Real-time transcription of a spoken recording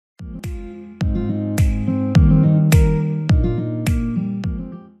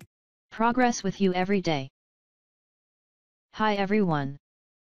progress with you every day. Hi everyone.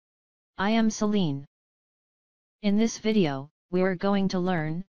 I am Celine. In this video, we are going to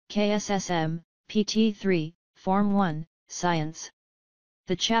learn KSSM, PT3, Form 1, Science.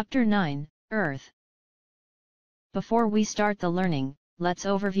 The Chapter 9, Earth. Before we start the learning, let's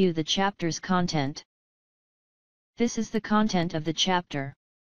overview the chapter's content. This is the content of the chapter.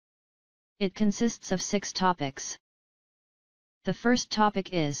 It consists of 6 topics. The first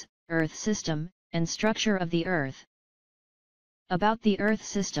topic is Earth System and Structure of the Earth. About the Earth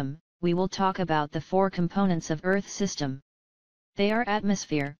System, we will talk about the 4 components of Earth System. They are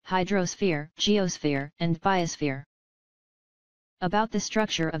atmosphere, hydrosphere, geosphere, and biosphere. About the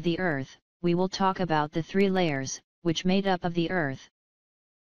structure of the Earth, we will talk about the 3 layers, which made up of the Earth.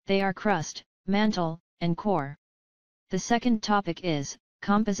 They are crust, mantle, and core. The second topic is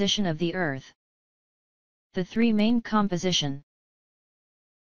composition of the Earth. The 3 main composition: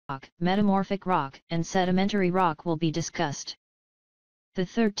 rock, metamorphic rock, and sedimentary rock will be discussed. The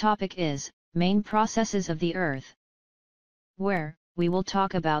third topic is main processes of the Earth, where we will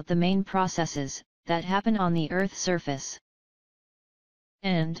talk about the main processes that happen on the Earth's surface,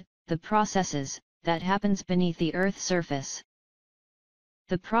 and the processes that happens beneath the Earth's surface.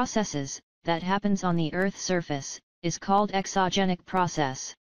 The processes that happens on the Earth's surface is called exogenic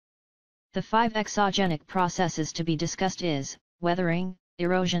process. The 5 exogenic processes to be discussed is weathering,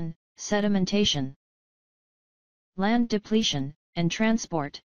 erosion, sedimentation, land depletion, and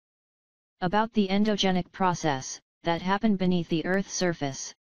transport. About the endogenic process that happen beneath the Earth's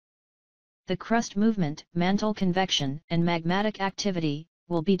surface, the crust movement, mantle convection, and magmatic activity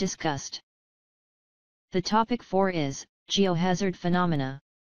will be discussed. The topic 4 is geohazard phenomena.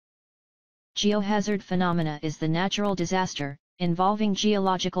 Geohazard phenomena is the natural disaster involving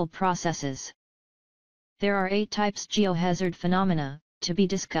geological processes. There are 8 types geohazard phenomena to be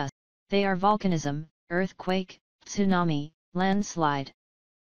discussed. They are volcanism, earthquake, tsunami, landslide,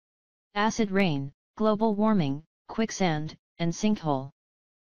 acid rain, global warming, quicksand, and sinkhole.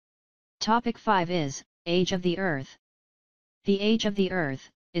 Topic 5 is age of the Earth. The age of the Earth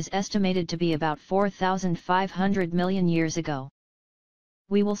is estimated to be about 4,500 million years ago.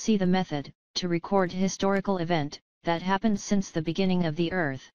 We will see the method to record historical event that happened since the beginning of the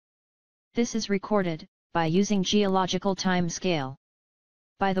Earth. This is recorded by using geological time scale.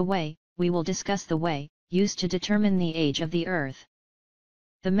 By the way, we will discuss the way used to determine the age of the Earth.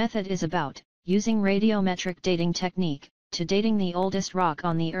 The method is about using radiometric dating technique to dating the oldest rock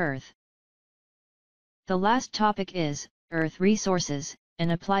on the Earth. The last topic is Earth resources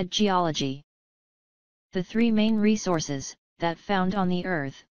and applied geology. The 3 main resources that found on the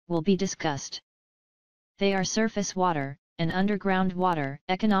Earth will be discussed. They are surface water and underground water,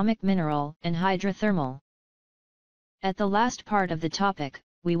 economic mineral, and hydrothermal. At the last part of the topic,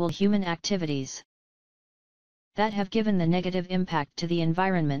 we will human activities that have given the negative impact to the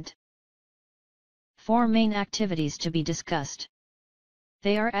environment. 4 main activities to be discussed.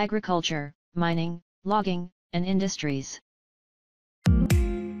 They are agriculture, mining, logging, and industries.